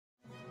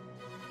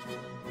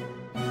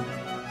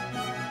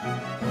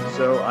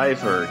So,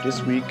 Ivor,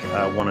 this week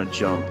I want to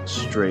jump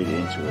straight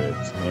into it.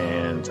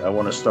 And I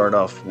want to start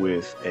off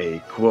with a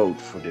quote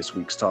for this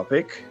week's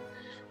topic.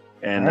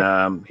 And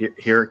Okay.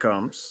 here it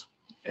comes.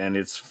 And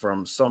it's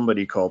from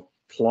somebody called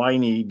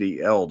Pliny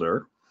the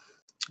Elder.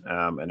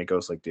 And it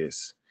goes like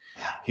this: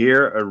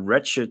 Here a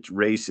wretched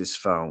race is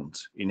found,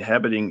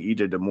 inhabiting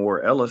either the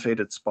more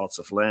elevated spots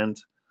of land,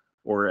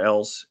 or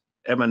else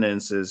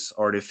eminences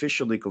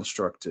artificially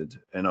constructed,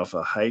 and of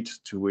a height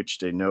to which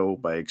they know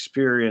by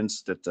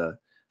experience that the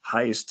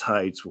highest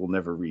heights will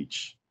never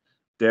reach.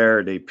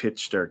 There they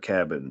pitch their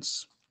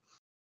cabins.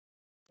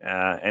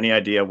 Any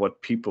idea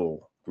what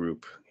people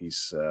group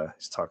he's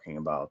talking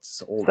about?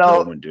 It's an old So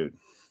Roman dude.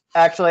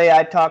 actually,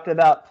 I talked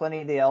about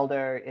Pliny the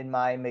Elder in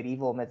my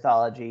medieval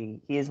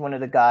mythology. He is one of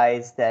the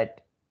guys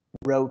that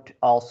wrote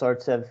all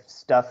sorts of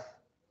stuff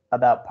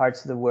about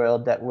parts of the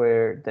world that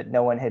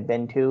no one had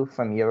been to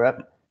from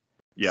Europe.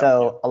 Yeah, yeah.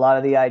 So a lot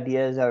of the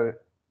ideas are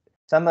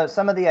some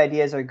of the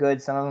ideas are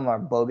good, some of them are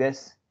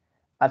bogus.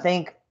 I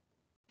think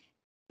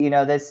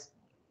this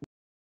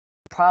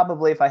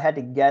probably, if I had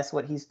to guess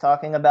what he's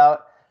talking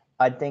about,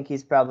 I'd think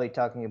he's probably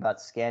talking about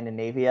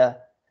Scandinavia,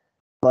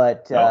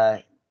 but No,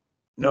 he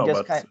no, just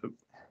but kind huh?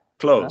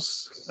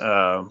 close.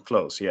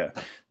 Close, yeah.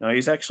 No,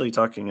 he's actually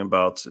talking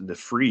about the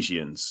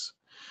Frisians.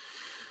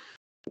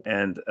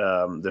 And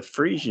the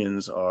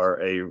Frisians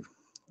are a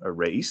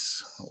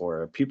race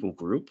or a people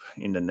group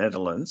in the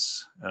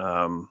Netherlands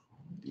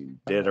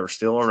that are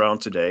still around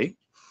today.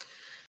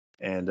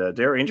 And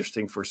they're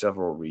interesting for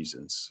several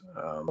reasons.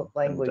 What And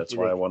language that's do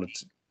why they I speak? wanted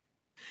to.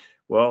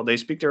 Well, they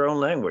speak their own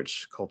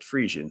language called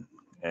Frisian.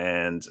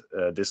 And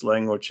this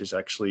language is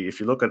actually, if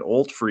you look at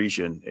Old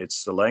Frisian,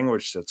 it's the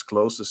language that's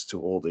closest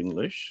to Old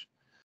English.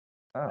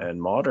 Oh. And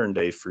modern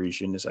day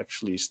Frisian is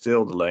actually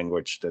still the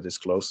language that is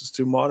closest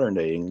to modern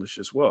day English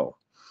as well.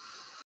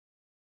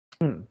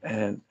 Hmm.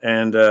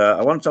 And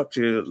I want to talk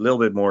to you a little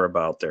bit more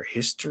about their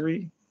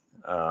history,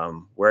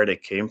 where they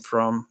came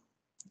from,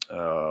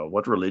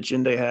 what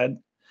religion they had,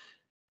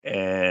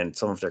 and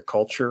some of their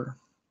culture,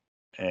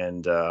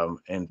 and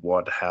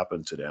what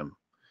happened to them.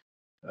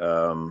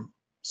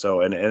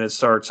 And it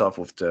starts off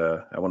with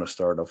the. I want to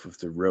start off with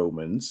the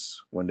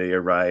Romans when they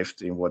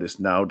arrived in what is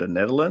now the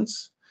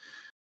Netherlands.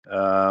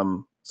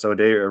 So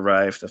they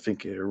arrived, I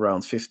think,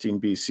 around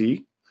 15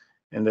 BC,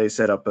 and they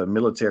set up a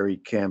military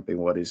camp in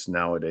what is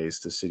nowadays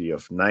the city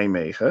of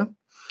Nijmegen.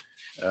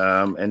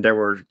 And there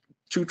were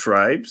two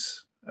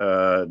tribes,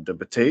 the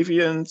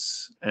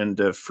Batavians and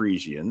the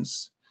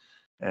Frisians.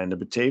 And the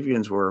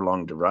Batavians were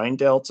along the Rhine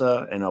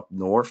Delta, and up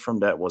north from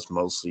that was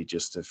mostly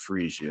just the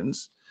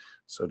Frisians.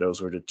 So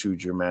those were the two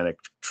Germanic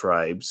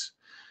tribes.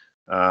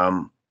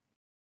 Um,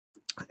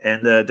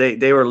 and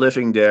they were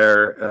living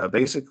there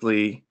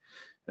basically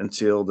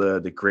until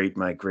the Great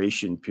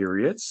Migration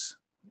periods.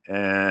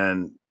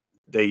 And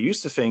they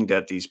used to think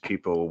that these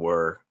people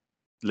were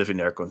living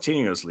there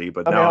continuously,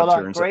 but Okay, now it hold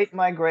on. turns out, Great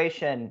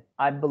Migration.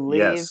 I believe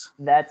yes.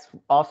 that's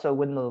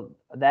when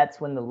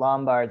the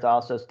Lombards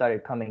also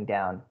started coming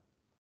down.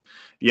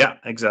 Yeah,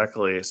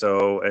 exactly.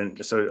 So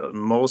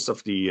most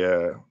of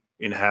the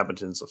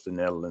inhabitants of the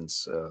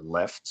Netherlands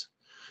left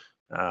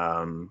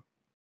um,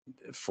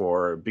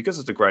 for because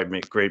of the Great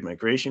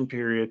Migration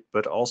period,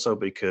 but also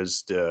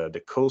because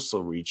the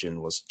coastal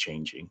region was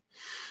changing.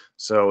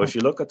 So if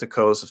you look at the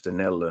coast of the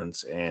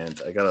Netherlands,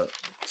 and I gotta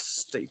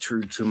stay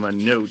true to my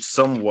notes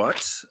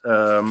somewhat,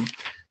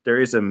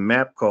 there is a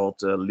map called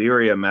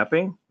Lyria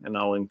mapping, and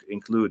I'll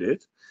include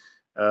it.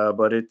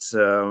 But it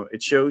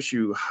shows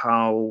you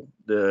how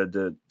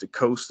the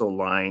coastal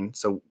line.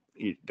 So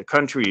the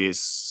country is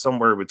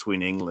somewhere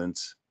between England,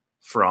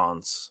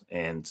 France,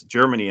 and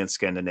Germany and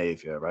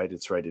Scandinavia, right?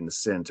 It's right in the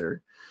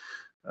center.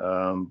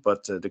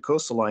 But the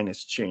coastal line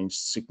has changed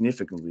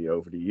significantly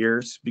over the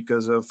years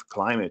because of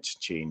climate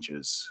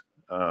changes.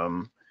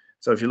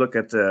 So if you look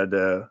at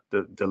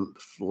the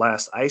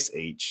last ice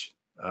age,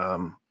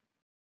 um,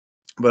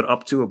 but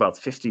up to about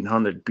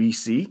 1500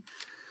 BC,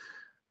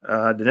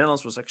 the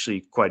Netherlands was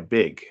actually quite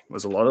big. It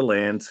was a lot of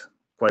land,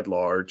 quite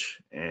large,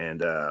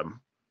 and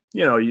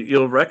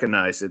you'll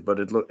recognize it, but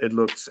it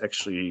looks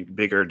actually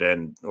bigger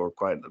than or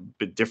quite a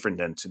bit different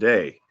than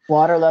today.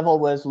 Water level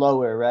was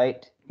lower,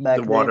 right? The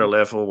Back water then.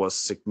 level was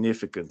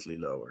significantly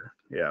lower.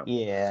 Yeah,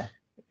 Yeah.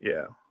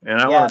 yeah. And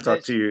I Yeah, want to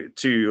talk there's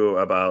to you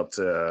about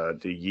the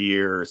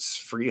years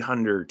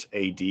 300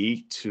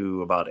 AD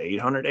to about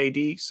 800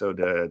 AD, so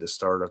the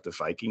start of the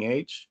Viking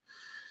Age.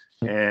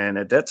 And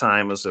at that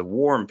time was a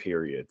warm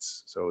period.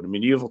 So the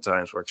medieval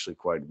times were actually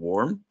quite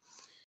warm,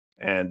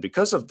 and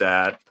because of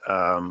that,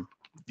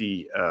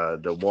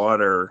 the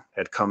water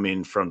had come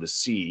in from the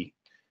sea,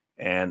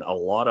 and a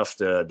lot of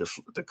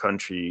the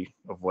country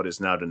of what is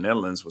now the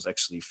Netherlands was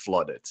actually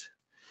flooded.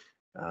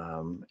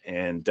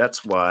 And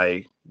that's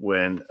why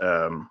when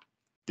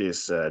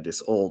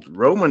this old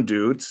Roman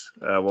dude,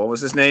 what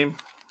was his name?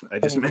 I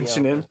just Pliny the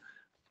mentioned him. Elder.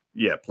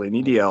 Yeah,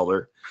 Pliny the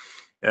Elder.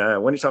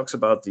 When he talks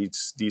about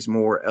these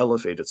more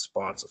elevated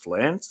spots of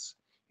land,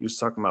 he was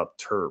talking about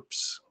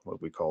terps,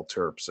 what we call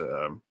terps.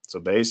 So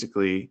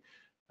basically,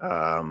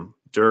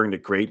 during the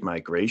Great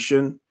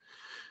Migration,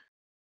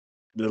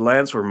 the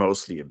lands were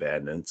mostly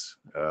abandoned,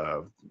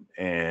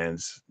 and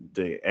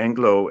the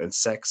Anglos,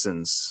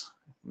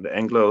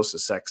 the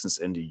Saxons,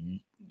 and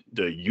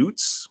the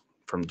Utes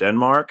from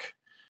Denmark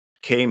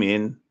came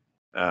in,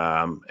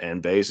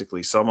 and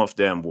basically some of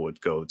them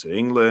would go to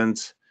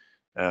England,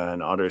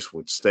 and others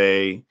would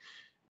stay,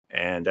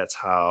 and that's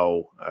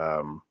how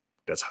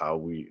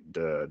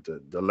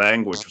the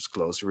language was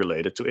closely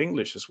related to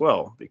English as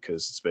well,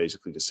 because it's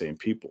basically the same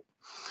people.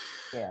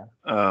 Yeah.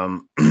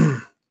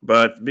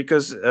 But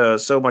because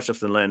so much of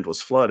the land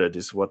was flooded,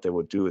 is what they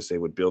would do is they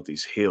would build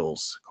these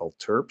hills called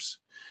terps,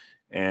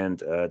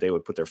 and they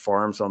would put their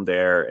farms on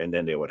there, and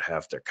then they would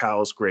have their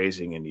cows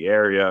grazing in the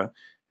area,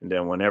 and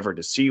then whenever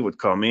the sea would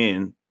come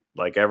in,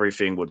 like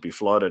everything would be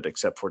flooded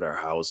except for their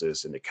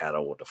houses, and the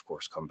cattle would of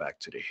course come back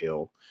to the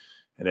hill.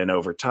 And then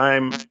over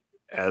time,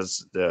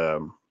 as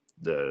the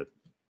the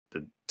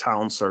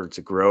town started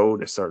to grow,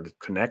 they started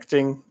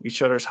connecting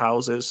each other's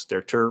houses,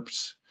 their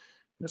terps.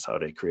 That's how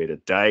they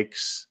created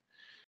dikes.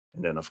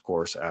 And then, of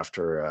course,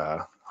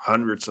 after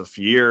hundreds of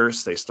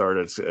years, they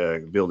started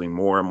building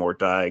more and more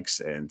dikes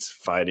and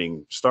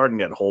starting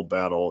that whole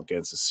battle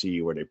against the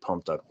sea, where they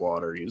pumped out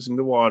water using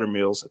the water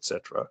mills,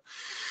 etc.,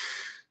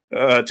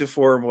 to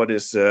form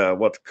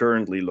what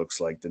currently looks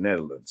like the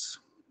Netherlands.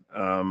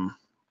 Um,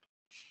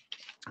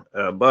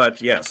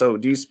 but yeah, so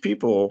these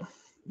people,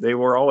 they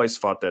were always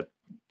thought that,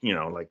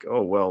 like,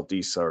 oh well,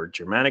 these are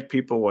Germanic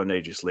people and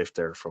they just lived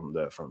there from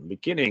the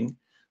beginning.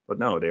 But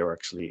no, they were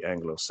actually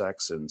Anglo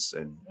Saxons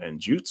and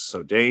Jutes,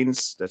 so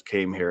Danes that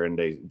came here, and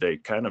they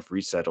kind of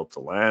resettled the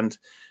land,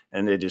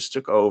 and they just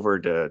took over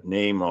the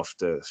name of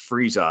the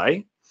Frisi,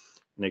 and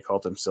they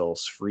called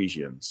themselves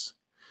Frisians.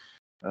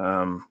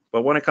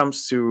 But when it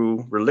comes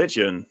to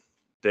religion,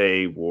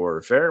 they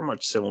were very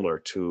much similar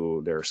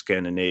to their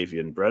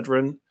Scandinavian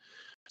brethren.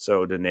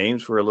 So the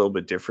names were a little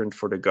bit different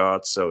for the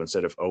gods. So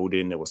instead of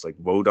Odin, it was like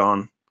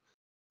Wodan.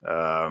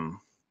 Um,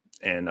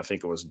 and I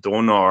think it was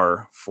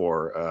Donar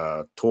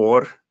for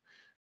Thor.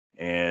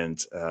 And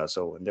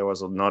so there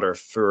was another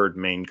third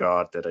main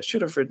god that I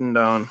should have written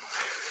down,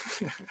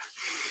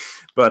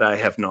 but I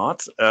have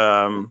not.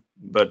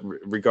 But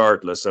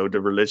regardless, so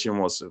the religion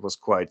was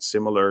quite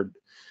similar,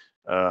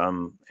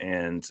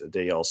 and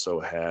they also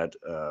had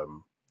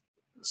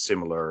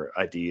similar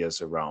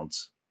ideas around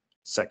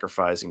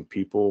sacrificing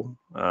people,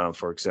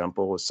 for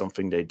example, was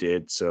something they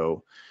did.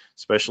 So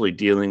especially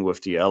dealing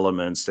with the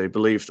elements, they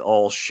believed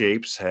all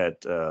shapes had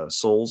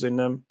souls in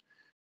them.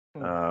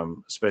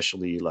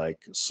 Especially like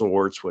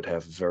swords would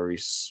have very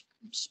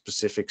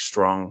specific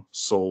strong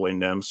soul in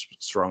them,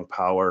 strong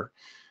power.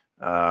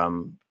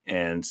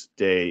 And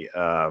they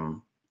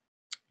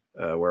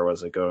where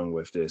was I going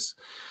with this?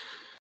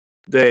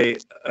 They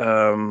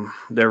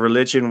their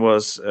religion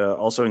was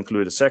also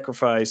included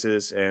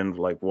sacrifices, and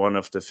like one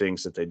of the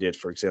things that they did,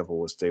 for example,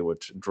 was they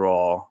would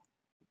draw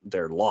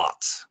their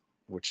lot,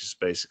 which is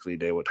basically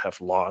they would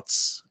have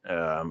lots,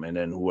 and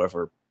then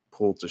whoever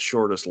pulled the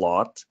shortest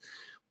lot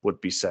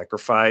would be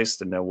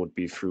sacrificed, and that would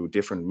be through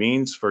different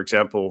means. For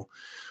example,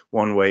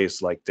 one way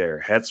is like their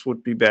heads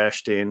would be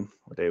bashed in,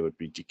 or they would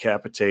be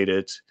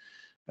decapitated,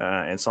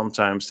 and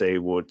sometimes they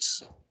would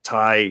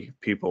tie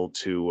people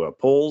to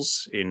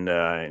poles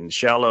in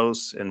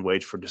shallows and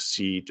wait for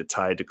the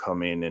tide to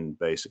come in and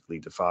basically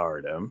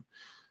devour them.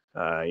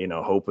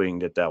 Hoping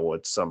that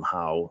would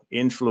somehow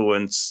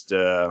influence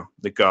the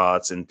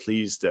gods and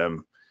please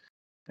them,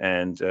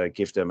 and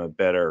give them a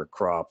better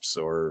crops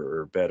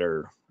or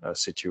better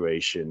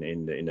situation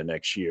in the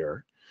next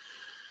year.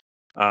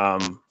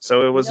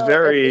 So it was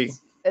very.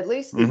 At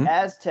least the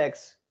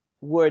Aztecs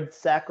would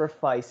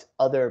sacrifice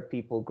other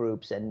people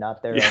groups and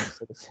not their own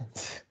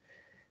citizens.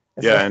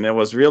 Yeah, and it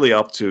was really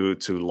up to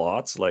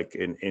lots. Like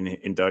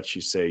in Dutch,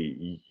 you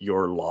say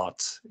your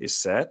lot is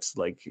set.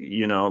 Like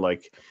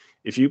like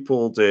if you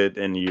pulled it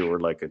and you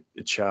were like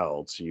a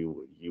child,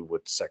 you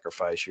would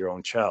sacrifice your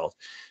own child.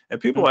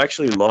 And people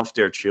actually love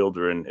their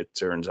children. It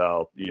turns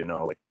out,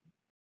 like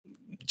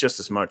just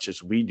as much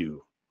as we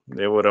do.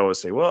 They would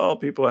always say, well,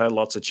 people had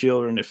lots of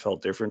children. It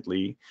felt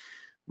differently.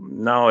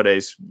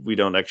 Nowadays, we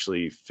don't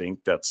actually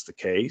think that's the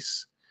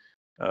case,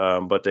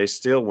 but they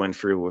still went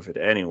through with it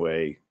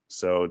anyway.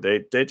 So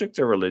they took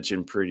their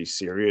religion pretty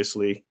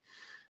seriously.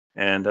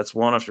 And that's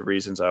one of the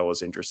reasons I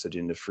was interested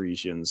in the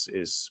Frisians,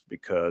 is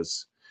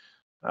because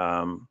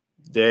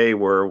they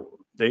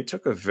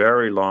took a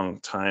very long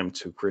time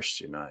to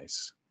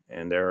Christianize.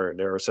 And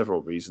there are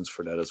several reasons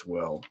for that as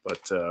well.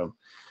 But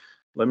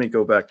let me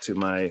go back to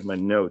my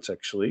notes,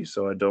 actually,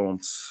 so I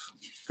don't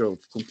go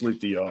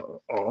completely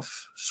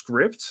off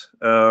script.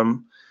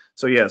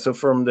 So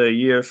from the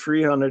year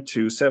 300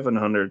 to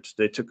 700,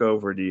 they took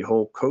over the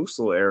whole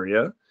coastal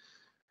area,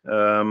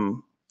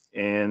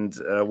 and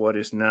what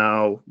is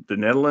now the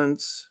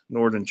Netherlands,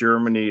 northern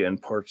Germany,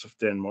 and parts of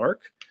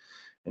Denmark.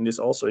 And this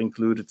also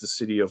included the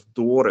city of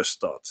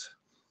Dorestad.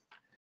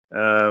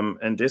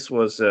 And this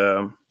was,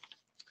 and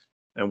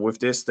with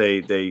this,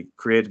 they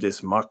created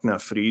this Magna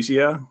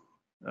Frisia,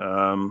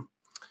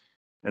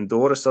 and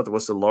Dorestad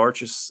was the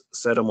largest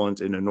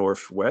settlement in the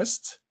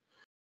northwest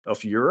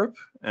of Europe,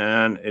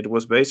 and it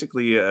was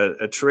basically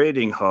a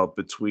trading hub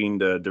between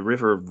the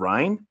river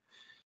Rhine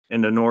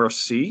and the North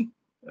Sea,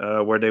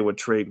 where they would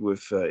trade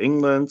with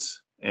England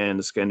and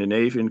the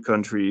Scandinavian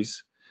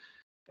countries,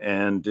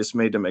 and this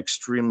made them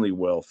extremely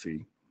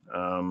wealthy.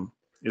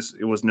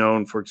 It was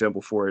known, for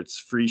example, for its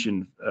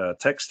Frisian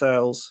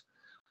textiles,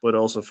 but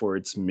also for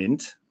its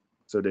mint.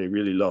 So they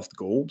really loved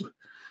gold,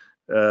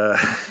 uh,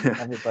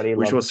 Everybody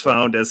which loves was gold.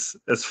 found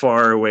as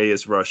far away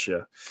as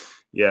Russia.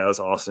 Yeah, it was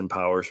Austin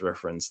Powers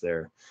reference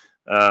there.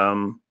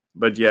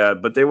 But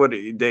they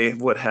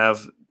would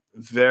have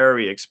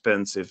very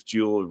expensive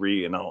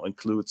jewelry, and I'll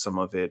include some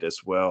of it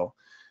as well.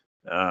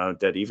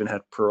 That even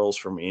had pearls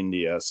from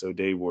India, so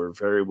they were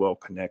very well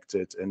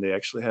connected, and they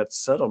actually had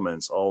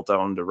settlements all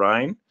down the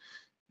Rhine.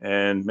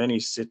 And many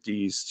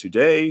cities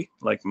today,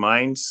 like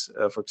Mainz,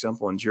 for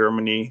example, in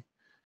Germany,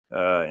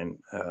 and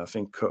I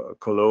think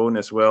Cologne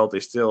as well, they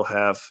still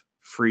have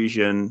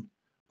Frisian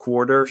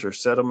quarters or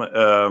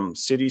settlement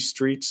city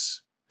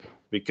streets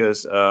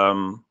because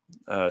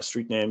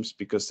street names,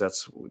 because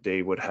that's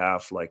they would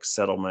have like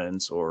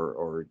settlements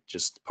or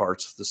just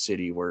parts of the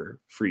city where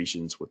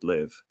Frisians would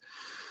live,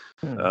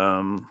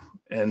 Hmm.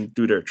 and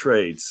do their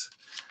trades.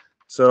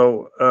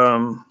 So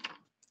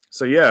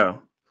yeah.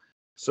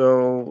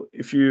 So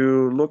if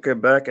you look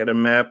back at a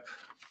map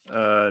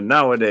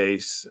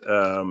nowadays,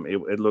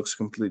 it looks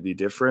completely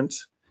different.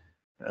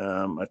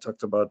 I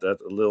talked about that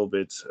a little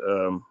bit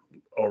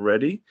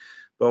already.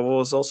 But what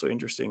was also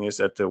interesting is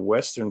that the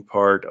western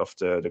part of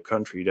the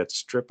country, that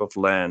strip of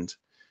land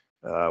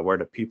where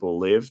the people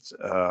lived,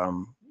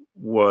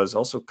 was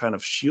also kind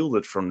of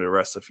shielded from the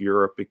rest of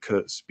Europe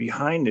because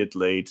behind it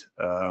laid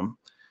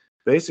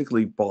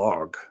basically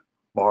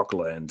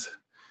bogland.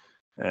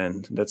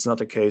 And that's not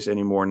the case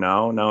anymore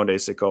now.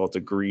 Nowadays they call it the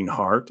Green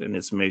Heart, and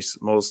it's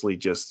mostly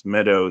just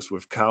meadows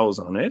with cows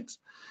on it.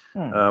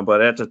 Hmm.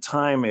 But at the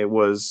time, it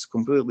was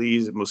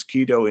completely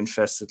mosquito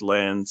infested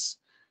lands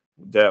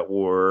that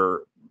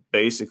were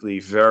basically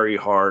very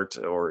hard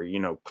or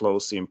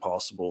close to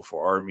impossible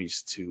for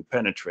armies to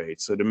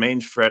penetrate. So the main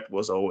threat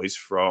was always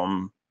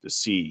from the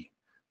sea.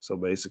 So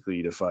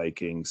basically the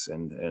Vikings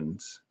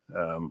and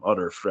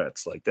other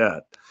threats like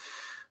that.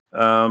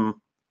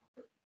 Um,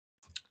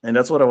 and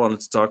that's what I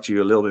wanted to talk to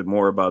you a little bit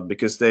more about,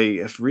 because they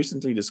have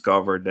recently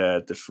discovered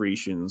that the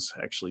Frisians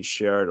actually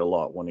shared a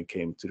lot when it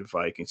came to the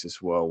Vikings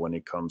as well, when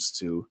it comes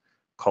to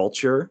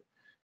culture,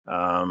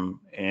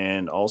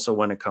 and also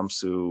when it comes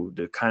to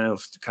the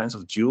kinds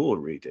of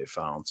jewelry they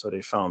found. So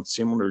they found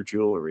similar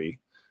jewelry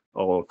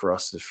all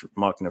across the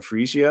Magna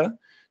Frisia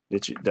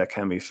that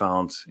can be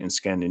found in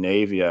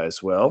Scandinavia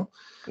as well.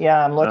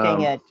 Yeah, Um,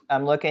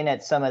 I'm looking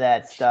at some of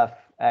that stuff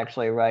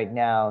actually right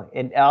now.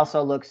 It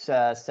also looks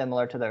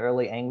similar to the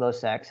early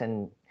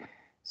Anglo-Saxon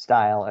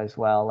style as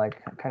well,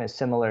 like kind of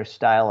similar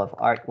style of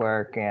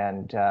artwork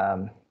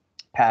and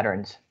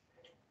patterns,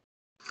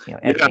 Yeah,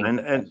 etchings,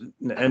 I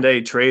guess. and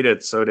they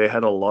traded, so they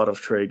had a lot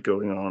of trade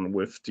going on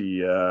with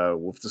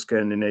the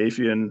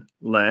Scandinavian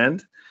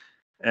land.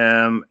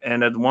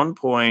 And at one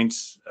point,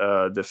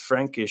 the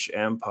Frankish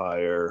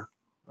Empire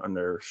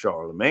under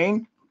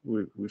Charlemagne,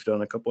 we've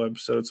done a couple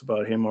episodes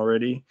about him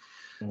already,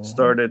 Hmm.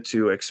 started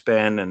to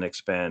expand and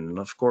expand. And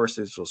of course,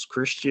 this was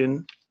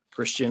Christian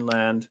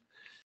land,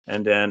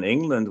 and then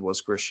England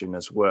was Christian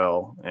as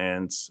well.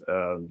 And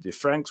the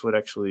Franks would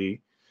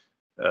actually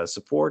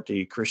support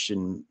the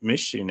Christian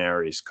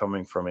missionaries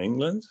coming from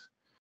England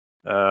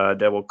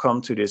that will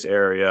come to this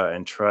area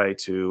and try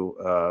to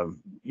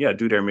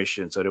do their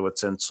mission. So they would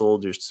send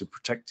soldiers to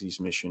protect these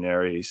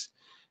missionaries,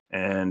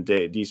 and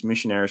these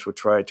missionaries would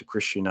try to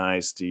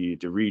Christianize the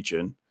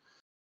region.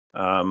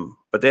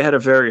 But they had a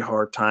very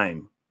hard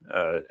time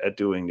at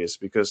doing this,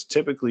 because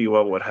typically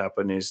what would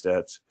happen is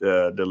that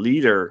the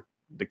leader,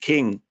 the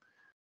king,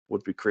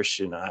 would be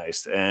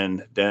Christianized,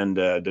 and then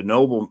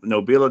the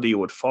nobility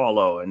would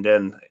follow, and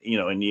then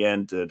in the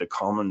end the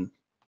common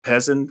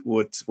peasant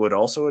would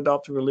also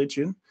adopt a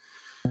religion.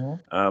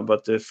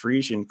 But the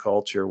Frisian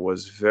culture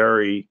was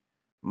very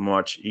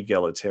much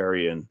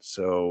egalitarian,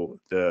 so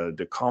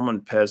the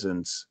common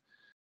peasants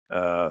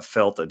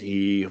felt that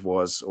he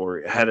was,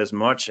 or had as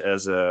much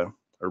as a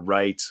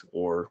right,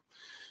 or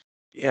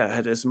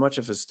had as much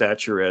of a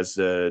stature as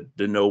the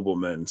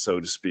nobleman, so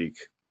to speak.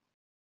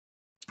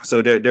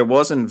 So there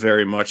wasn't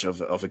very much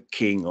of a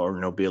king or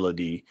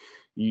nobility.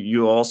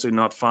 You also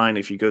not find,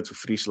 if you go to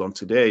Friesland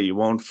today, you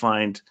won't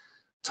find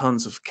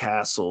tons of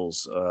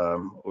castles,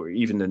 or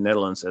even the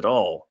Netherlands at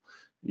all.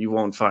 You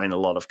won't find a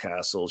lot of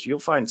castles. You'll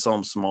find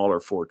some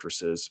smaller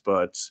fortresses,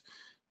 but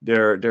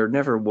there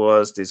never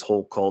was this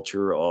whole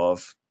culture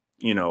of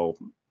you know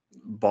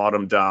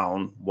bottom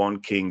down one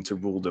king to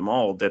rule them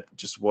all. That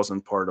just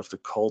wasn't part of the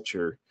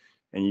culture,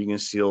 and you can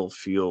still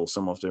feel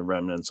some of the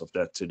remnants of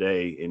that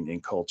today in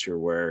culture,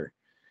 where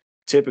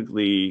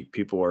typically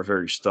people are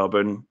very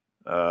stubborn,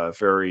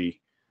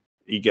 very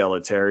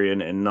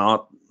egalitarian, and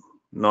not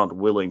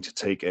willing to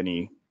take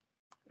any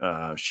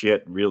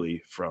shit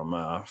really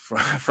from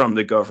from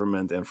the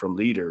government and from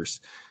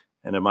leaders.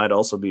 And it might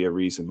also be a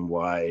reason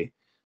why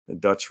the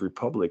Dutch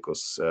Republic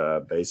was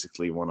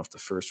basically one of the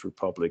first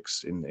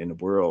republics in the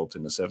world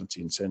in the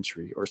 17th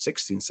century or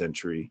 16th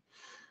century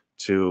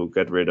to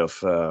get rid of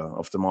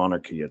the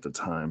monarchy at the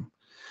time.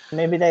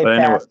 Maybe they But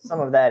anyway, passed some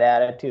of that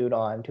attitude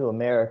on to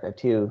America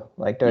too,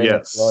 like during the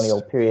yes,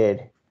 colonial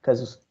period,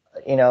 because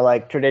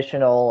like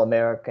traditional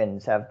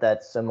Americans have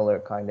that similar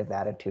kind of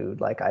attitude.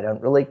 Like, I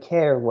don't really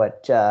care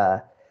what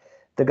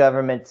the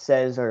government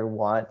says or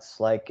wants.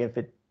 Like,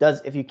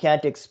 if you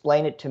can't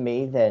explain it to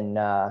me, then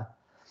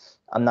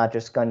I'm not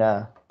just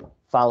gonna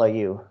follow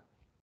you.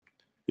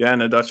 yeah,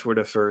 and the Dutch were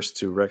the first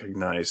to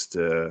recognize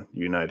the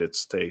United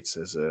States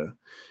as a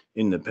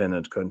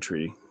independent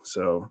country.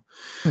 So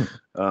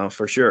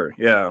for sure,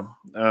 yeah.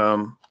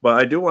 But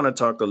I do want to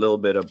talk a little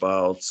bit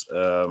about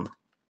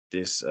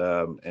this,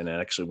 and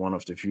actually, one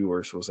of the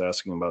viewers was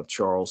asking about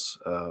Charles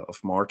of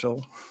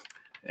Martel,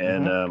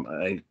 and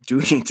Mm-hmm. I do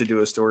need to do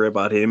a story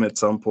about him at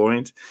some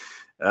point.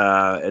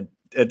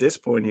 At this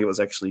point, he was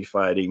actually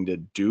fighting the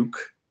Duke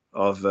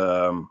of.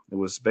 It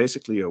was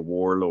basically a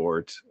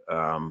warlord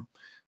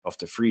of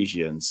the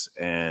Frisians,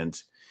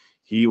 and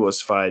he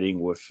was fighting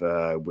with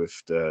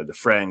the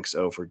Franks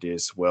over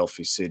this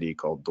wealthy city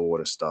called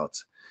Dorestad,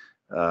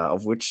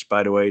 of which,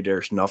 by the way,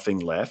 there's nothing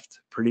left.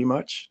 Pretty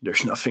much,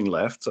 there's nothing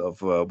left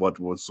of what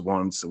was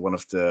once one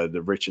of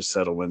the richest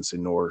settlements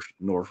in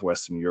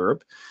northwestern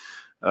Europe.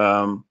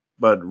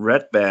 But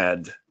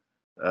Redbad,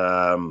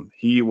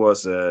 he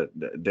was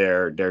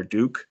their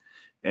duke,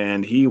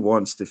 and he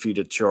once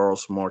defeated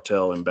Charles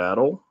Martel in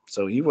battle.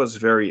 So he was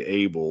very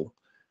able,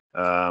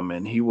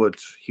 and he would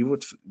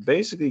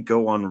basically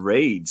go on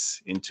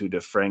raids into the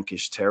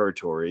Frankish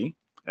territory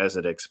as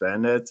it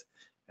expanded,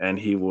 and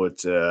he would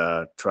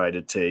try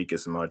to take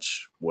as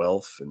much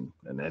wealth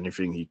and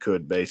anything he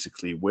could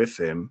basically with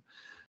him.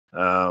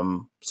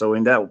 So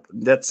in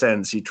that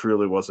sense, he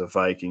truly was a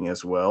Viking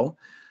as well.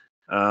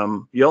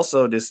 He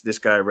also this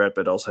guy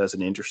Rapid also has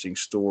an interesting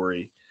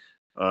story.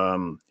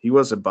 He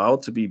was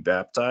about to be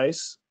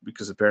baptized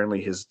because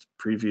apparently his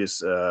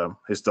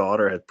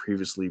daughter had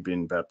previously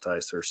been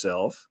baptized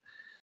herself.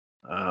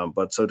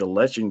 But so the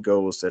legend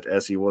goes that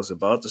as he was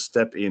about to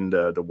step in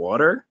the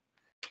water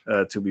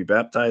to be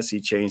baptized,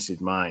 he changed his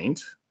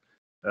mind.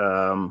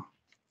 Um,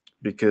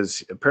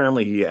 because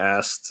apparently he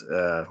asked,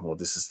 well,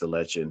 this is the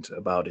legend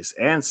about his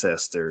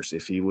ancestors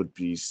if he would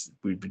be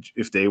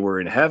if they were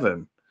in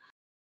heaven,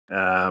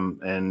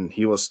 and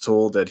he was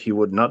told that he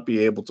would not be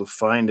able to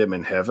find them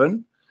in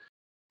heaven.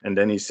 And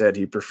then he said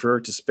he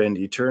preferred to spend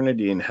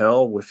eternity in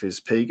hell with his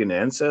pagan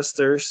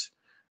ancestors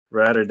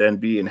rather than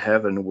be in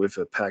heaven with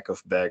a pack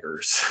of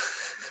beggars,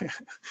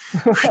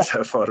 which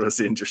I thought was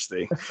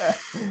interesting.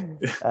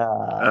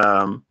 uh,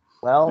 um,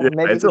 well, yeah,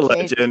 maybe it's he a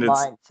changed his legend. It's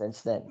mind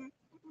since then.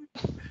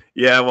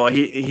 Yeah, well,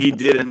 he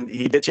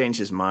did change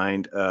his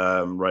mind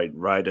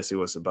right as he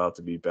was about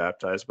to be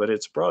baptized, but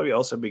it's probably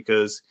also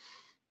because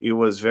he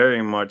was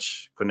very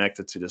much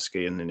connected to the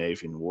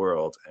Scandinavian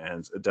world,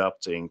 and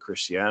adopting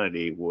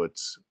Christianity would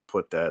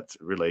put that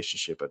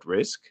relationship at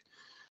risk.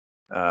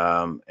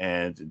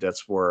 And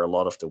that's where a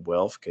lot of the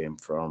wealth came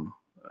from.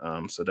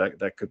 So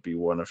that could be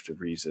one of the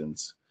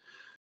reasons.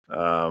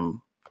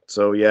 Um,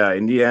 so yeah,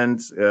 in the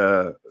end,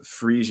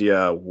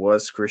 Frisia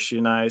was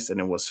Christianized and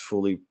it was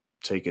fully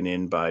taken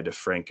in by the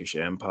Frankish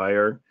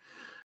Empire.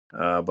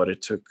 But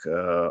it took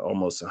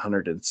almost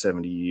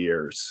 170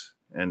 years,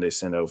 and they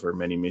sent over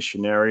many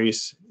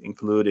missionaries,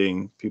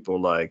 including people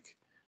like,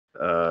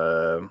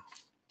 uh,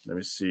 let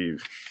me see,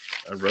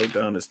 I wrote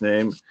down his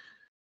name,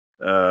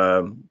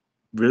 um,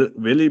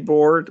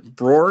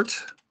 Broad,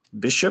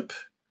 Bishop,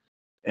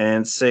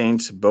 and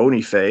Saint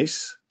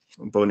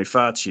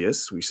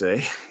Bonifacius, we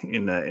say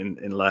in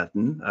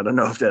Latin. I don't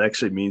know if that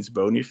actually means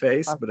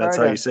Boniface, I've but that's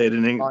heard how you of say it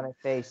in English.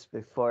 Boniface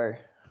before.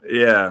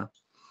 Yeah.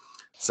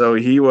 So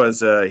he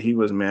was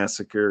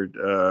massacred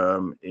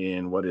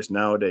in what is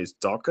nowadays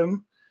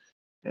Dockham,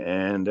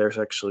 and there's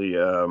actually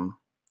a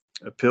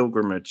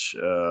pilgrimage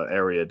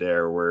area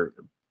there where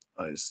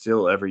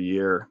still every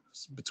year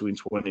between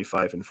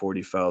 25 and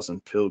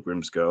 40,000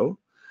 pilgrims go.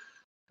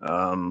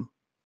 Um,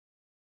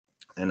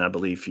 and I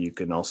believe you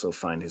can also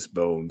find his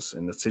bones.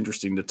 And it's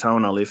interesting. The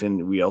town I live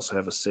in, we also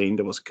have a saint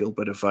that was killed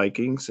by the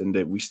Vikings, and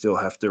that we still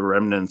have the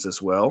remnants as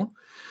well.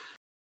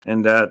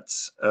 And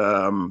that's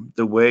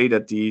the way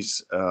that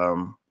these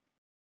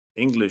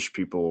English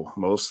people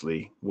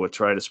mostly would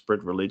try to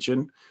spread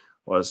religion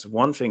was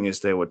one thing is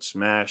they would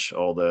smash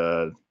all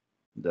the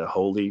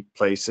holy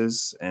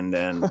places and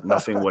then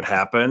nothing would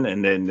happen,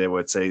 and then they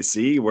would say,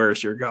 see,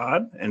 where's your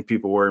god? And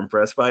people were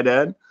impressed by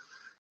that.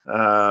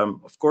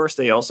 Of course,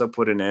 they also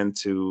put an end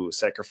to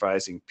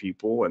sacrificing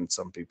people, and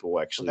some people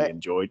actually They,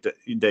 enjoyed that.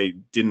 They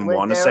didn't wait,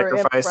 want to they were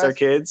sacrifice their impressed.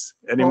 kids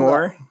Hold on.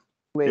 anymore.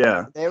 Wait,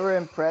 Yeah. they were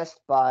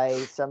impressed by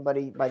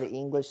the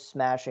English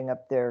smashing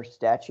up their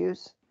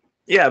statues?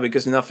 Yeah,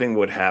 because nothing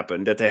would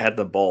happen. That they had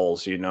the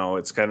balls,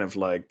 it's kind of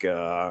like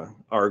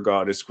our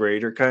God is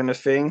greater kind of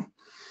thing.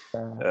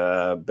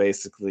 Uh,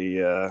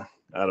 Basically, I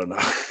don't know.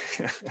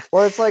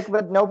 Well, it's like,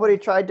 but nobody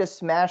tried to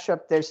smash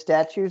up their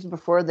statues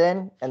before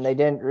then, and they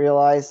didn't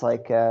realize,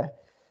 like, Yeah,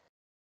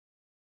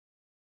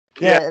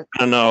 yeah, I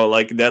don't know.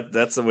 Like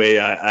that's the way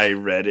I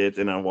read it,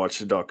 and I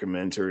watched a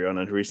documentary on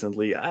it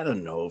recently. I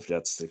don't know if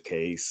that's the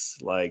case.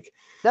 Like,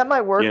 that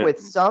might work you know, with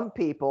some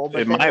people, it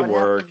but then might what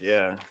work. happens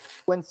Yeah,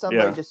 when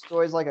somebody yeah,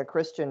 destroys like a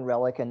Christian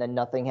relic and then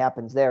nothing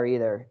happens there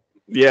either?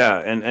 yeah.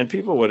 And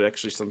people would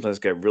actually sometimes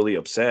get really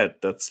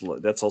upset. That's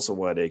also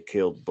why they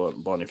killed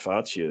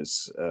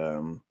Bonifacius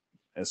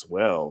as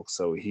well.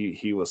 So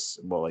he was,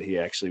 well, he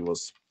actually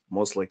was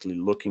most likely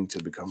looking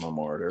to become a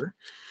martyr.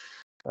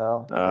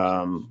 Well,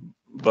 that's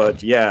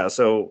But yeah,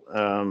 so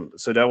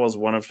that was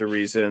one of the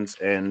reasons.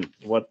 And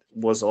what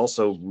was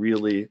also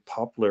really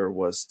popular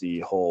was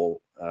the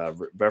whole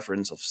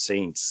reverence of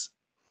saints.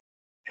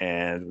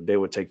 And they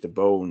would take the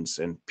bones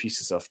and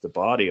pieces of the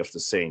body of the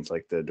saints,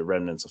 like the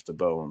remnants of the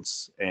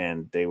bones,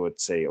 and they would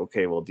say,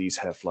 okay, well, these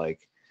have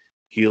like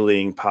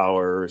healing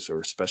powers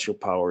or special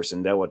powers,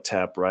 and that would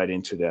tap right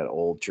into that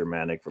old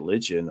Germanic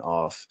religion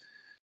of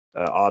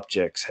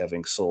objects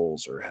having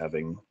souls, or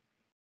having,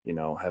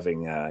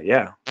 having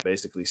yeah,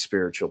 basically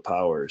spiritual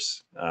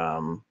powers.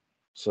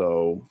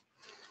 So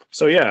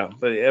so yeah,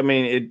 but I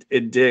mean,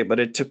 it did, but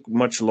it took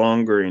much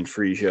longer in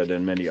Frisia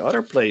than many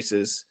other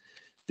places,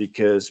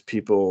 because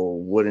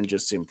people wouldn't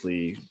just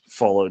simply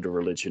follow the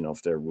religion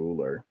of their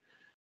ruler.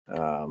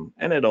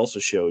 And it also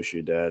shows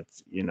you that,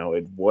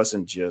 it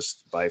wasn't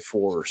just by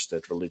force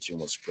that religion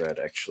was spread.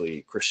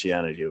 Actually,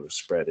 Christianity was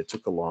spread. It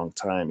took a long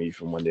time,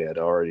 even when they had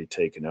already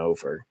taken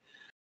over.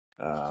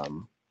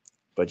 Um,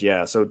 but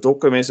yeah, so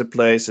Dokkum is a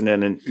place, and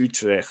then in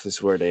Utrecht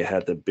is where they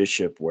had the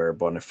bishop, where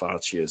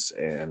Bonifacius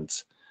and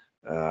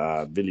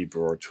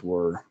Willibrord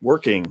were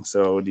working.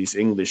 So these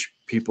English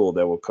people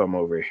that will come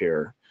over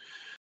here.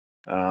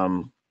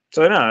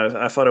 So no,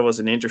 I thought it was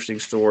an interesting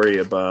story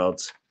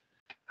about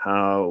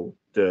how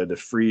the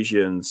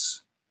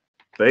Frisians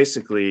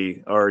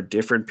basically are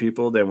different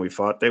people than we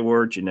thought they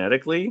were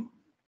genetically,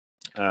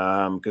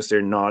 because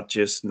they're not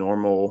just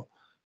normal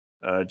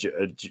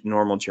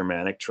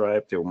Germanic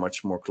tribe. They were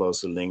much more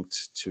closely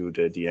linked to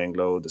the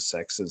Anglo, the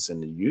Saxons,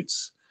 and the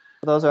Utes.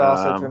 those are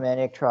also Um,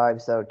 Germanic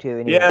tribes, though, too.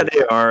 yeah, Anyways,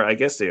 they are. I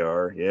guess they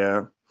are.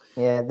 Yeah,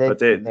 yeah,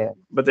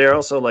 but they're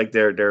also like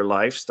their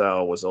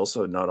lifestyle was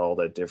also not all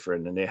that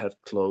different, and they had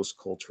close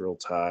cultural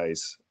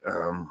ties.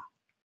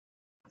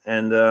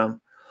 And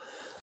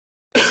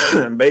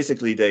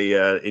basically, they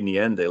in the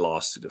end they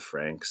lost to the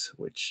Franks,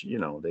 which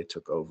they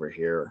took over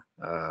here,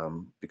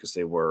 because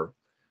they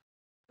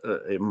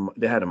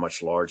had a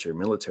much larger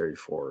military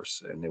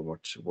force, and they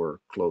were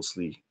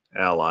closely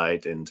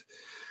allied, and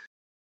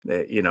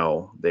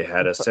they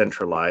had a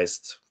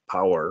centralized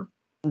power.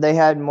 they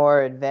had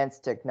more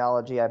advanced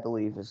technology, I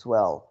believe, as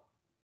well,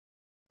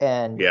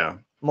 and Yeah,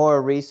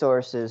 more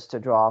resources to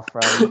draw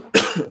from.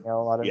 A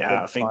lot of yeah.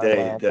 good I think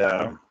farmland.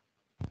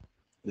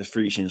 the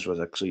Frisians was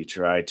actually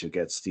tried to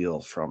get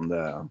steel from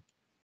the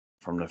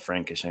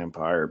Frankish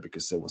Empire,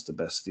 because it was the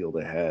best steel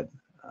they had,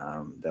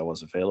 that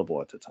was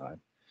available at the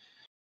time.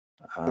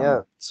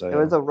 Yeah, So it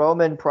yeah, was a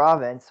Roman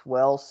province,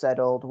 well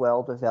settled,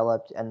 well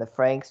developed, and the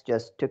Franks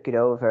just took it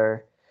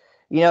over.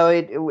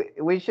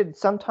 We should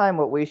sometime,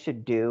 what we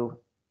should do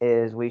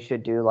is we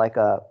should do like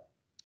a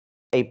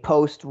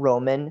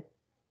post-Roman,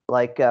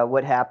 like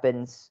what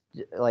happens,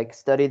 like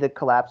study the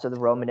collapse of the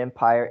Roman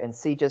Empire and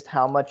see just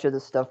how much of the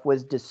stuff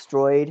was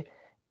destroyed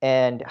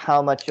and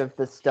how much of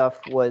the stuff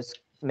was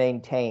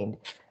maintained.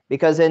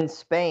 Because in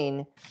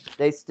Spain,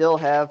 they still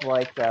have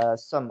like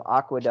some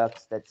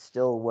aqueducts that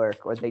still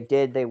work, or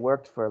they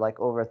worked for like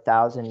over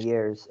 1,000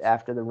 years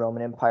after the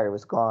Roman Empire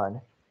was gone.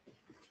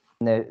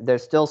 And they're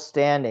still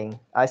standing.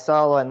 I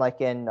saw one like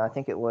in, I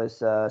think it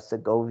was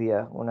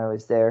Segovia when I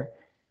was there.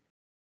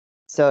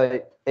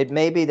 So it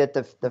may be that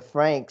the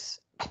Franks,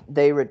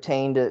 they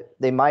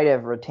might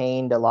have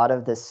retained a lot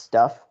of this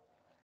stuff,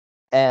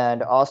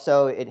 and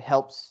also it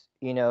helps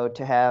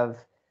to have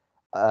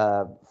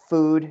uh,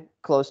 food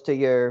close to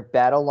your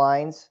battle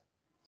lines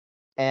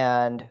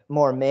and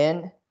more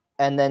men.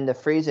 And then the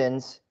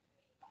Frisians,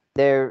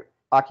 they're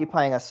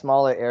occupying a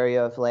smaller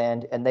area of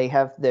land, and they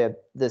have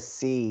the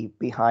sea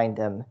behind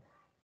them,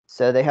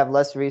 so they have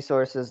less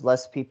resources,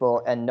 less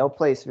people, and no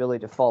place really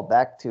to fall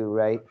back to,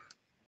 right?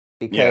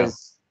 yeah,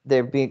 Because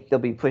they'll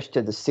be pushed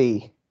to the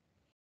sea.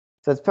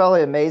 So it's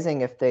probably amazing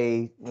if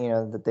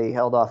that they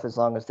held off as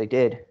long as they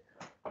did.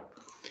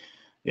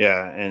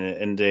 yeah.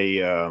 And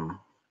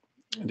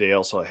they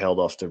also held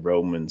off the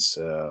Romans,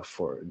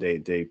 for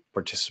they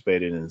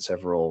participated in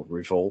several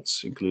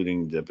revolts,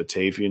 including the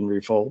Batavian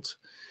revolt.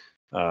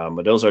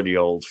 But those are the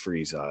old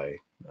Frisi.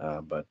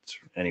 But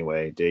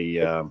anyway,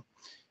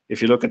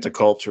 if you look at the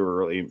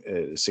cultural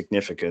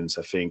significance,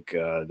 I think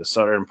the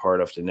southern part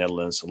of the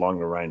Netherlands along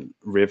the Rhine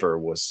River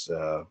was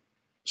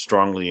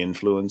strongly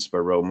influenced by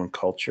Roman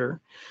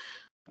culture,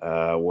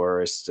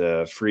 whereas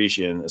the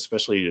Frisian,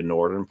 especially the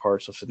northern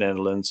parts of the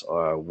Netherlands,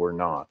 were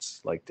not.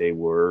 Like, they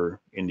were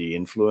in the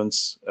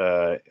influence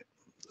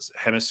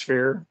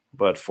hemisphere,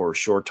 but for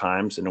short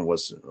times, and it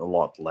was a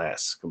lot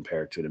less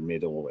compared to the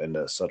middle and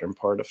the southern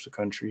part of the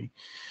country.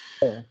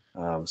 Yeah.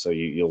 So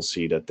you'll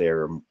see that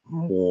they're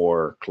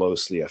more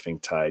closely, I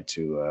think, tied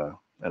to,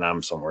 and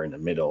I'm somewhere in the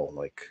middle,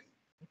 like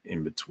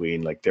in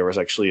between. Like there was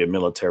actually a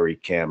military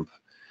camp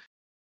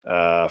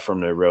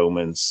from the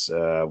Romans,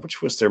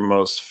 which was their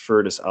most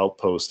furthest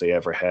outpost they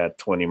ever had,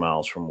 20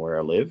 miles from where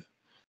I live.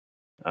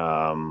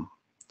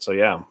 So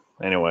yeah,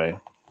 anyway,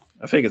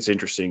 I think it's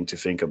interesting to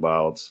think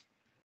about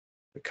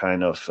the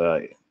kind of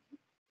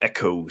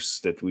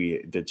echoes that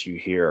you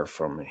hear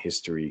from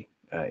history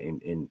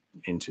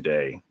in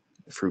today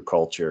through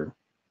culture.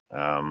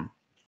 Um,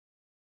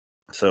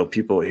 so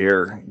people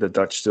here, the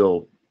Dutch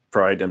still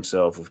pride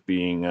themselves of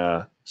being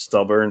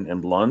stubborn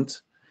and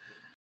blunt,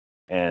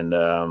 and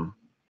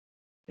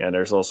yeah,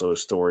 there's also a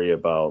story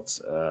about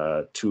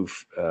two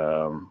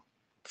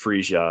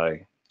Frisia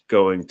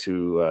going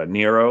to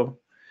Nero,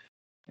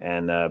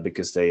 and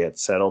because they had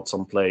settled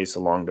someplace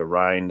along the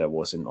Rhine that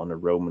wasn't under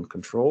Roman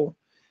control,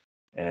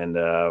 and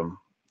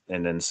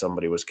then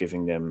somebody was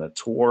giving them a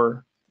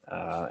tour,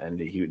 and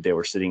they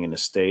were sitting in a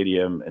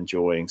stadium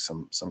enjoying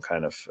some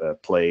kind of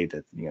play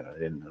that they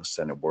didn't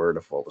understand a word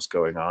of what was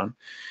going on,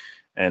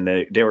 and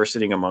they were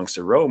sitting amongst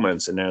the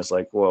Romans, and I was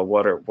like, well,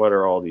 what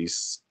are all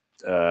these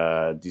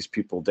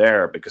people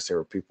there? Because there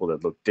were people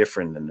that looked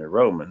different than the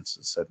Romans.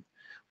 And said,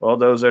 well,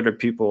 those are the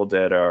people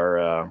that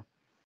are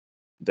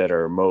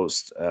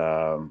most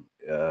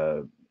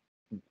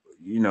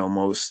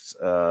most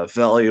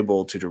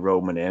valuable to the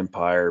Roman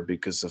Empire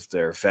because of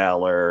their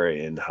valor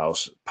and how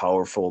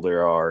powerful they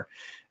are.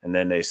 And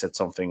then they said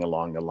something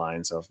along the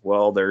lines of,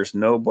 well, there's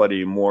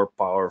nobody more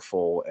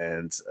powerful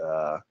and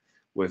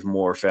with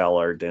more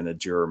valor than the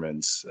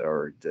Germans.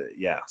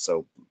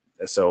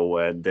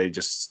 So they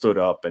just stood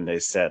up and they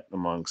sat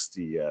amongst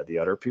the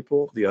other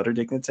people, the other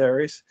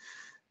dignitaries.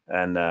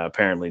 And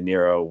apparently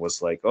Nero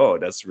was like, "Oh,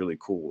 that's really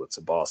cool. It's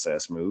a boss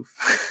ass move."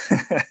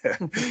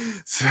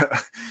 so,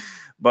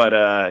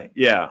 but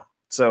yeah.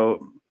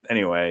 So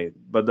anyway,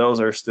 but those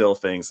are still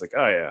things like,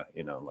 oh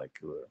yeah, like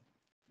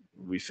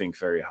we think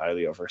very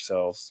highly of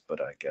ourselves,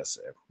 but I guess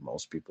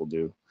most people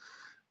do.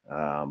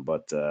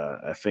 But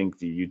I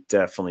think you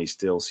definitely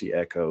still see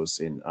echoes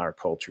in our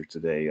culture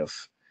today of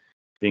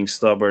being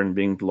stubborn,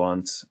 being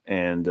blunt,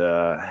 and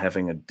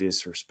having a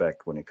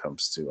disrespect when it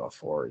comes to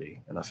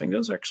authority. And I think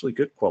those are actually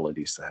good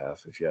qualities to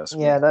have, if you ask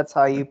me. Yeah, that's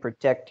how you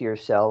protect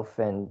yourself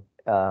and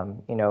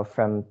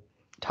from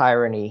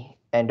tyranny,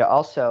 and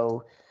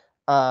also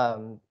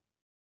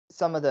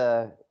some of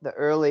the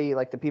early,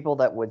 like the people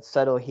that would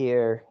settle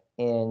here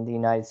in the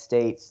United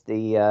States,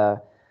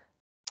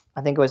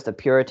 I think it was the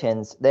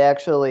Puritans. They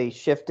actually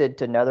shifted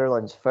to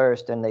Netherlands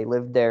first, and they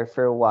lived there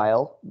for a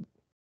while,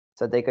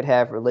 so they could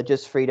have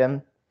religious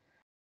freedom.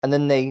 And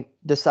then the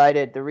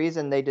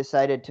reason they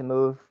decided to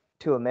move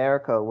to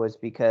America was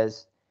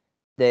because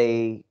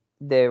they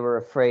were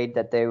afraid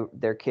that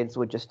their kids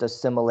would just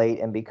assimilate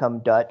and become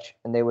Dutch,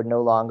 and they would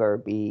no longer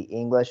be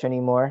English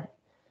anymore.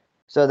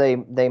 So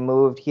they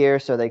moved here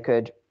so they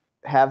could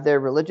have their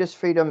religious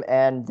freedom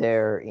and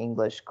their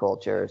English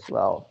culture as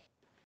well.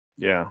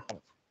 Yeah,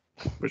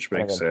 which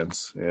Kind makes of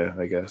sense. Yeah,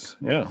 I guess.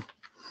 Yeah.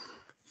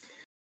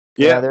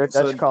 yeah, Yeah. there are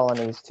So Dutch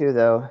colonies too,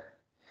 though.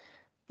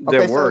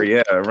 there Okay, were, so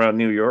yeah, around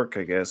New York,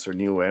 I guess, or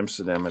New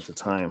Amsterdam at the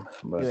time.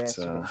 New But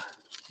Amsterdam.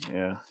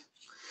 yeah.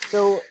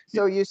 So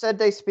you said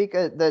they speak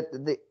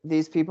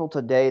these people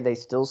today they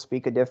still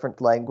speak a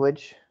different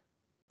language.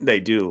 They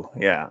do.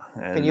 Yeah.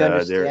 Can And you they're,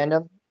 understand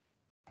them?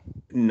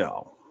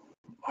 no,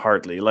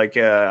 hardly. Like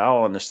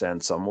I'll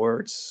understand some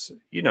words,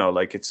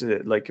 like it's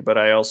like, but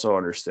I also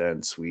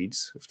understand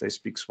Swedes if they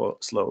speak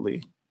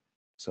slowly.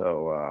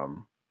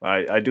 So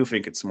I do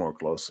think it's more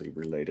closely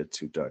related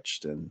to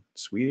Dutch than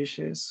Swedish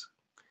is,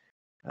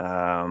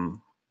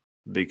 um,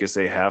 because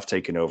they have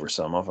taken over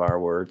some of our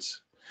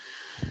words.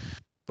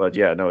 But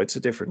yeah, no, it's a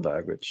different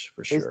language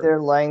for Is sure.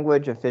 their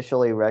language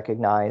officially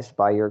recognized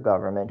by your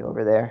government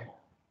over there?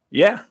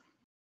 Yeah,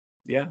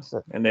 yeah,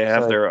 So, and they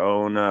have so their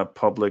own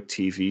public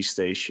TV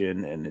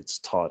station, and it's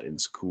taught in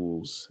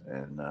schools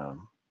and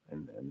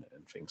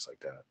things like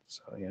that.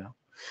 So yeah,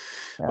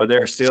 but okay.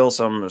 there's still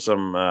some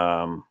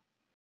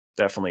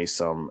definitely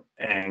some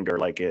anger.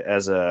 Like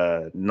as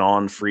a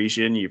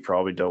non-Frisian, you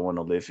probably don't want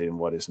to live in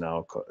what is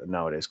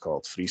nowadays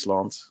called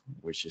Friesland,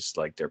 which is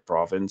like their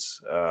province,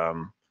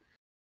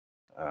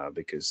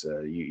 because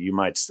you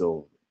might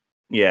still,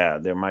 yeah,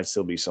 there might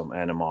still be some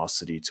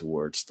animosity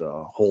towards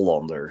the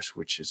Hollanders,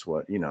 which is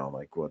what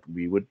like what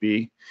we would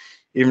be,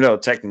 even though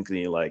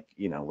technically, like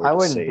we're I the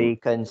wouldn't same be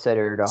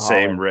considered a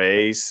same Holland.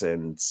 race,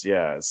 and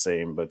yeah,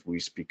 same, but we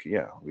speak,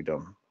 yeah,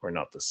 we're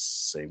not the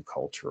same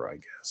culture, I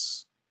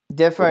guess. Wouldn't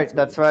Different, say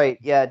that's right.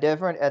 Yeah,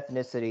 different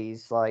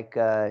ethnicities. Like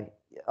a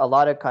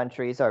lot of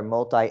countries are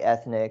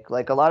multi-ethnic.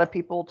 Like a lot of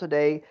people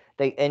today,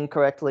 they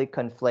incorrectly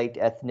conflate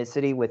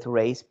ethnicity with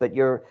race, but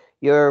your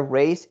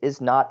race is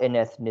not an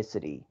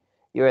ethnicity.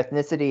 Your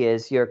ethnicity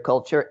is your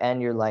culture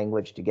and your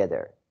language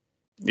together.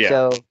 yeah.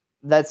 So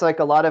that's like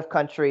a lot of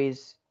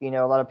countries, a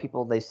lot of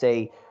people they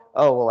say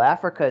oh well,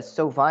 Africa is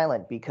so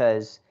violent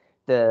because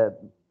the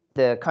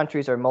the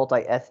countries are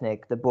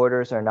multi-ethnic. The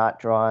borders are not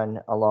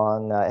drawn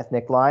along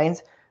ethnic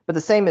lines. But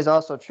the same is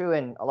also true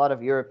in a lot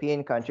of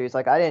European countries.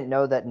 Like I didn't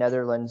know that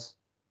Netherlands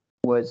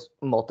was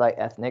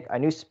multi-ethnic. I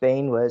knew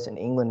Spain was, and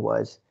England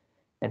was,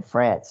 and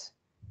France.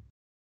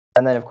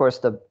 And then of course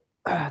the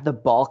the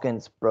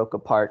Balkans broke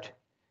apart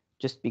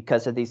just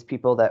because of these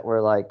people that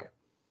were like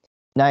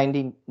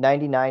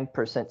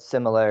 99%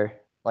 similar.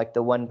 Like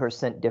the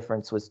 1%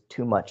 difference was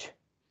too much.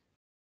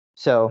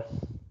 So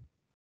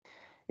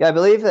yeah, I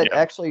believe that Yeah.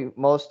 actually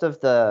most of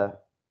the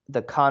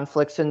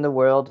conflicts in the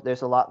world,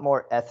 there's a lot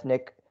more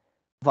ethnic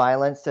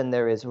violence than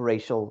there is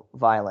racial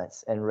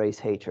violence and race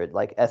hatred.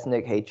 Like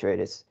ethnic hatred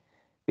is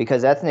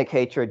because ethnic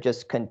hatred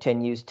just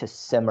continues to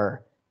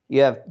simmer.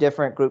 You have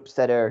different groups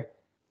that are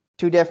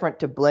too different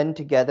to blend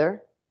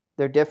together.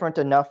 They're different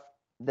enough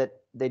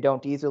that they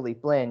don't easily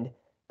blend,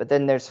 but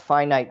then there's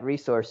finite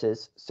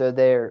resources, so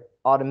they're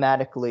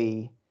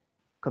automatically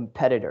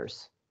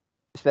competitors,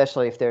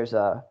 especially if there's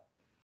a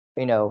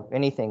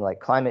anything like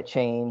climate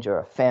change or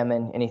a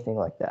famine, anything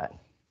like that.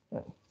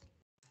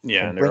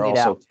 Yeah, And and there are bring it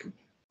also out.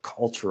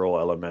 cultural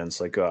elements.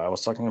 Like I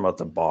was talking about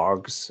the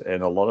bogs,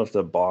 and a lot of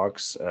the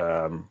bogs,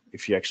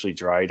 if you actually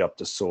dried up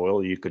the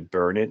soil, you could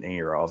burn it in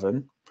your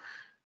oven,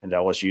 and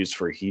that was used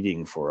for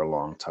heating for a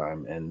long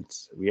time. And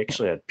we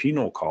actually had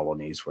penal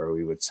colonies where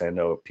we would send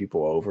out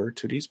people over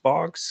to these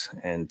bogs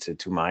and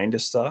to mine the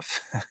stuff.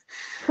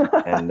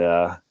 And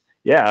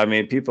yeah, I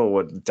mean, people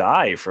would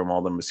die from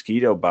all the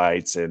mosquito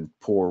bites and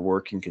poor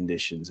working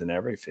conditions and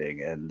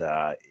everything. And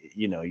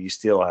you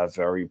still have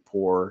very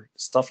poor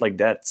stuff like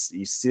that.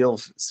 You still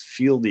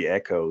feel the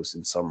echoes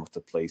in some of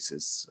the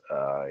places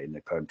in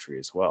the country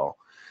as well.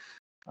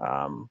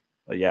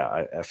 But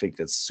yeah, I think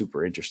that's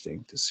super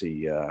interesting to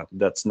see.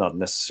 That's not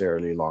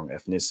necessarily along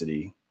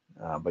ethnicity,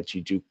 but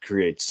you do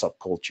create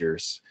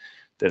subcultures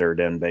that are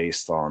then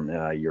based on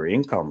your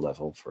income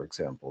level, for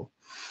example.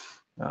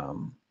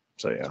 Um,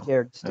 so yeah.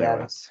 Shared Anyway,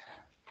 status.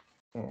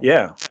 Yeah.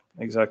 yeah,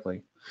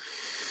 exactly.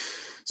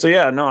 So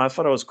yeah, no, I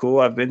thought it was cool.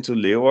 I've been to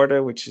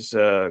Leeuwarden, which is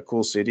a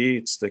cool city.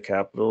 It's the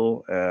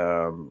capital,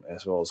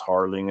 as well as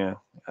Harlingen,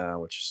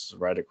 which is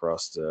right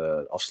across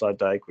the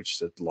Afsluitdijk, which is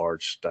that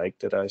large dike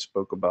that I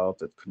spoke about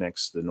that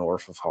connects the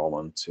north of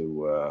Holland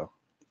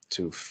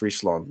to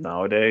Friesland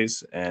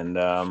nowadays. And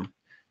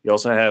you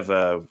also have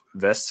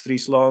West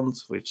Friesland,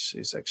 which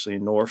is actually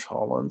North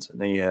Holland. And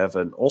then you have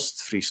an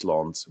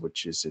Ostfriesland,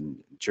 which is in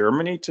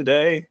Germany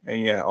today. And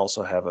you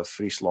also have a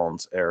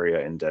Friesland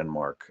area in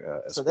Denmark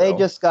So as they well.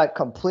 just got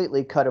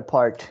completely cut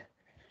apart.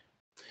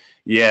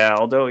 Yeah,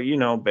 although,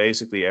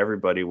 basically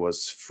everybody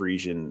was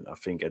Frisian, I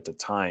think, at the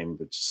time,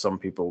 but some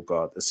people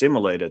got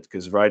assimilated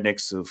because right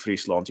next to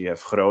Friesland, you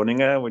have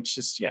Groningen, which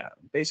is, yeah,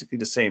 basically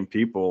the same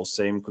people,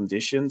 same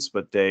conditions,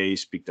 but they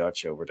speak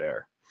Dutch over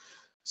there.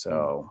 Mm.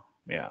 So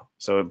yeah.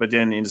 So but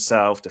then in the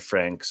south, the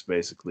Franks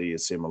basically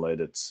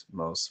assimilated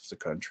most of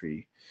the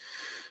country,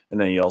 and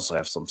then you also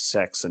have some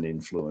Saxon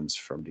influence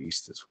from the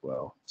east as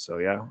well. So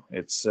yeah,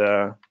 it's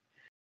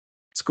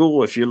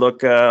cool if you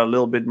look a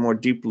little bit more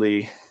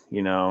deeply.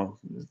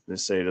 They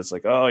say it's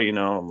like, oh,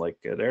 like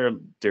they're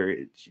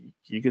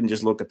you can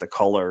just look at the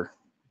color,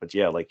 but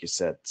yeah, like you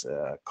said,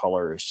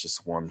 color is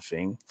just one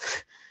thing.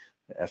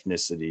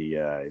 Ethnicity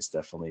is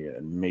definitely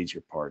a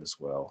major part as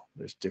well.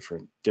 There's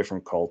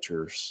different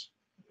cultures.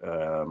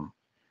 Um,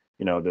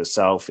 the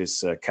South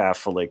is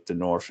Catholic, the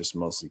North is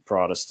mostly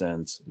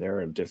Protestant. There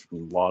are a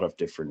lot of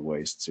different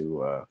ways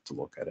to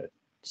look at it.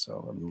 So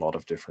a lot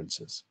of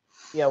differences.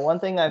 Yeah, one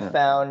thing I've Yeah.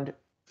 found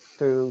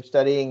through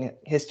studying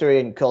history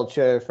and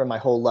culture for my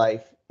whole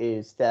life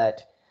is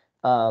that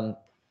um,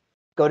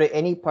 go to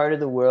any part of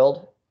the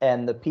world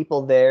and the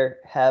people there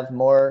have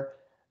more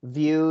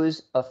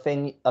views,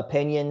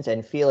 opinions,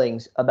 and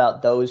feelings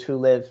about those who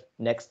live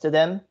next to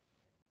them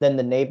than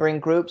the neighboring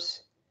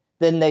groups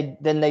than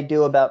they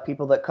do about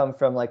people that come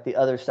from like the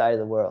other side of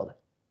the world.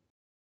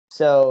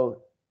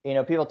 So,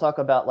 people talk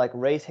about like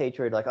race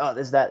hatred, like, oh,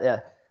 this, that, yeah.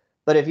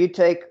 But if you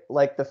take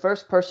like the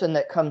first person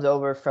that comes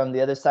over from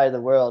the other side of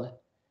the world,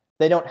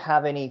 they don't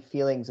have any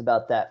feelings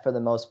about that for the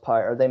most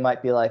part. Or they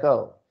might be like,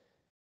 oh,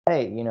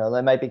 hey,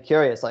 they might be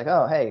curious, like,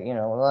 oh, hey,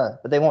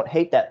 but they won't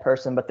hate that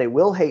person, but they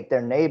will hate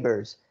their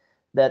neighbors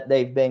that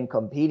they've been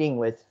competing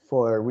with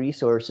for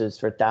resources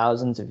for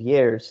thousands of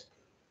years.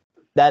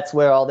 That's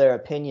where all their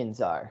opinions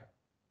are.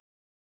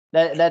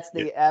 That's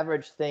Yeah. the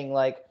average thing.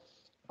 Like,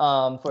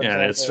 for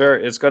Yeah,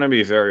 example, it's going to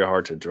be very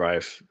hard to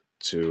drive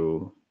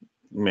to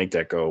make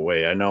that go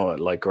away. I know,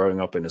 like growing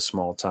up in a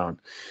small town,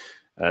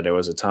 there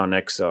was a town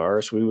next to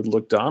ours. We would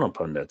look down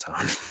upon that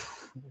town.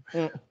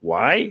 mm,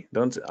 Why?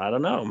 I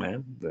don't know,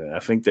 man. I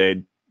think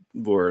they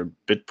were a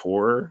bit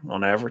poorer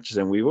on average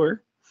than we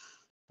were,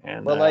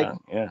 and well, like,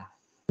 yeah,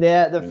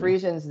 the you know.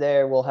 Frisians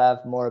there will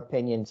have more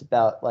opinions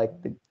about like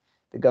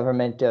the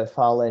government of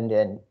Holland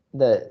and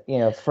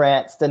the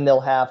France than they'll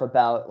have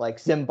about like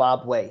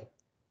Zimbabwe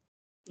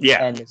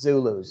Yeah. and the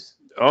Zulus.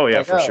 Oh yeah,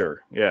 Like, for oh,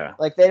 sure. Yeah.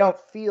 like they don't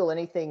feel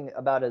anything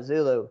about a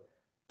Zulu,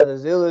 but the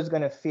Zulu is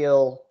going to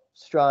feel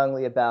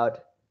strongly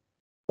about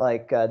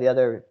like the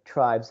other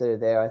tribes that are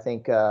there. I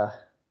think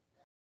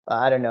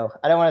I don't know.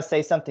 I don't want to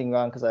say something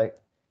wrong because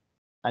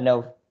I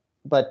know,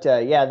 but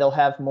yeah, they'll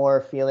have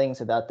more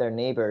feelings about their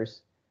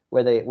neighbors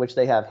which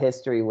they have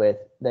history with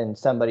than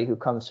somebody who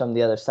comes from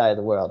the other side of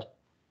the world.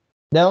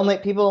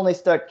 People only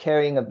start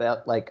caring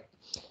about like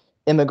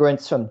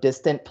immigrants from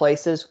distant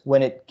places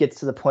when it gets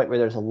to the point where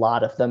there's a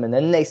lot of them, and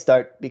then they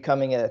start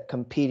becoming a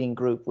competing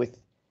group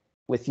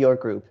with your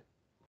group.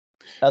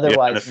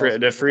 Otherwise, yeah,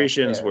 the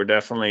Frisians were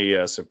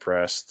definitely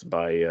suppressed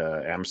by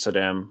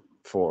Amsterdam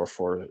for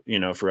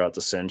throughout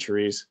the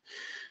centuries.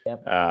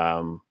 Yep.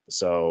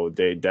 So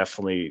they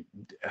definitely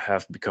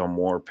have become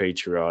more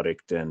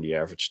patriotic than the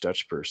average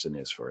Dutch person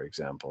is, for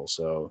example.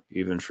 So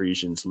even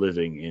Frisians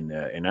living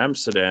in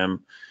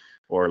Amsterdam,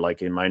 or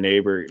like in my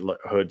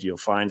neighborhood, you'll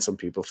find some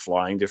people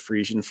flying the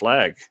Frisian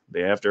flag.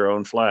 They have their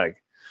own flag.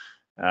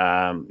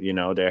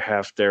 They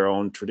have their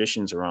own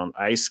traditions around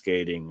ice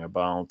skating,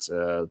 about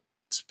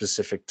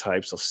specific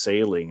types of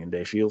sailing, and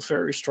they feel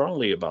very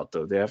strongly about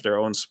those. They have their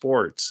own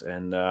sports,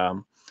 and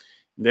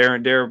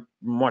they're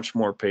much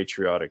more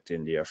patriotic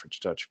than the average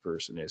Dutch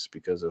person is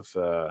because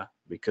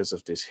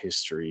of this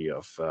history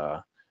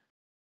of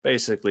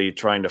basically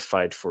trying to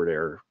fight for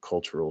their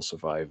cultural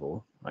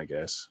survival, I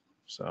guess.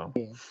 So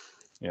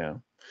yeah.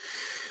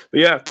 But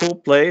yeah, cool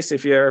place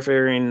if you're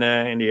ever in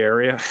the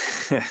area.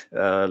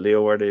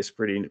 Leeuwarden is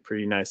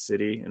pretty nice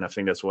city, and I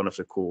think that's one of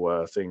the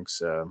cool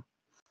things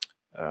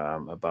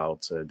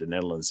about the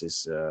Netherlands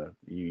is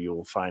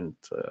you'll find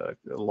a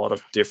lot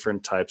of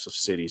different types of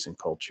cities and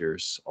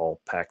cultures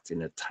all packed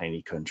in a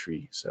tiny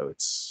country. So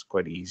it's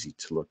quite easy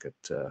to look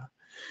at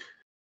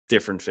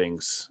different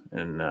things,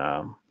 and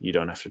you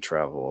don't have to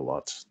travel a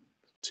lot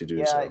to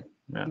do so.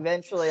 Yeah.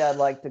 Eventually, I'd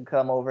like to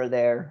come over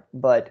there,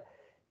 but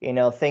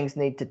things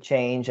need to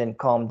change and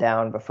calm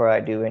down before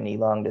I do any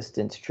long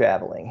distance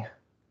traveling.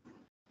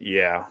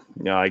 Yeah,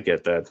 no, I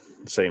get that.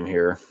 Same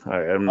here.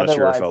 I'm not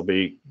sure if I'll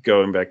be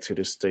going back to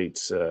the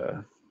States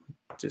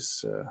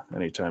just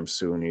anytime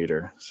soon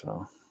either.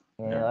 So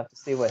yeah, I'll have to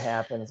see what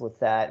happens with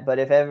that. But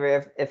if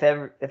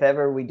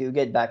ever we do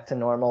get back to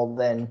normal,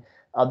 then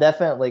I'll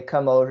definitely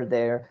come over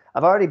there.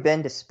 I've already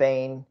been to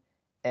Spain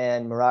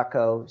and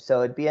Morocco,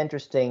 so it'd be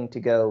interesting to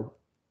go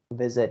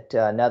visit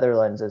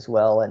Netherlands as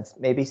well, and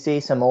maybe see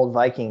some old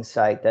Viking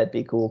site. That'd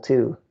be cool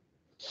too,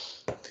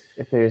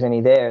 if there's any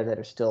there that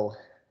are still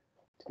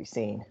to be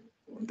seen.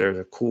 There's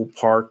a cool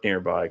park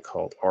nearby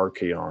called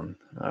Archeon,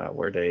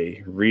 where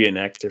they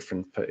reenact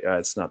different.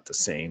 It's not the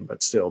same,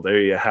 but still, there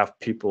you have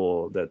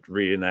people that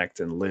reenact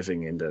and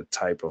living in the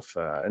type of,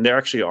 and they're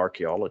actually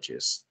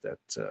archaeologists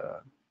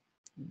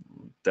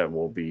that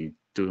will be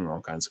doing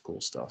all kinds of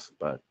cool stuff.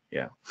 But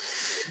yeah.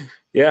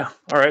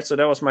 All right. So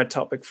that was my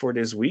topic for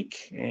this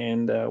week,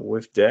 and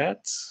with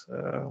that,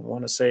 I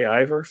want to say,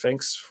 Ivor,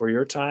 thanks for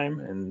your time,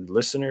 and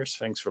listeners,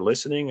 thanks for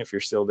listening. If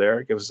you're still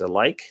there, give us a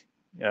like.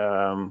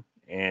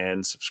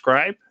 And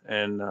subscribe,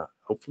 and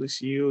hopefully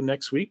see you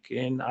next week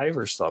in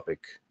Ivor's topic.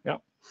 Yeah.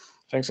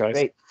 Thanks, guys.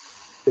 Great.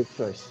 Good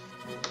choice.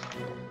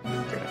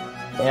 Okay.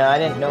 Yeah, I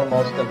didn't know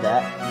most of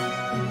that.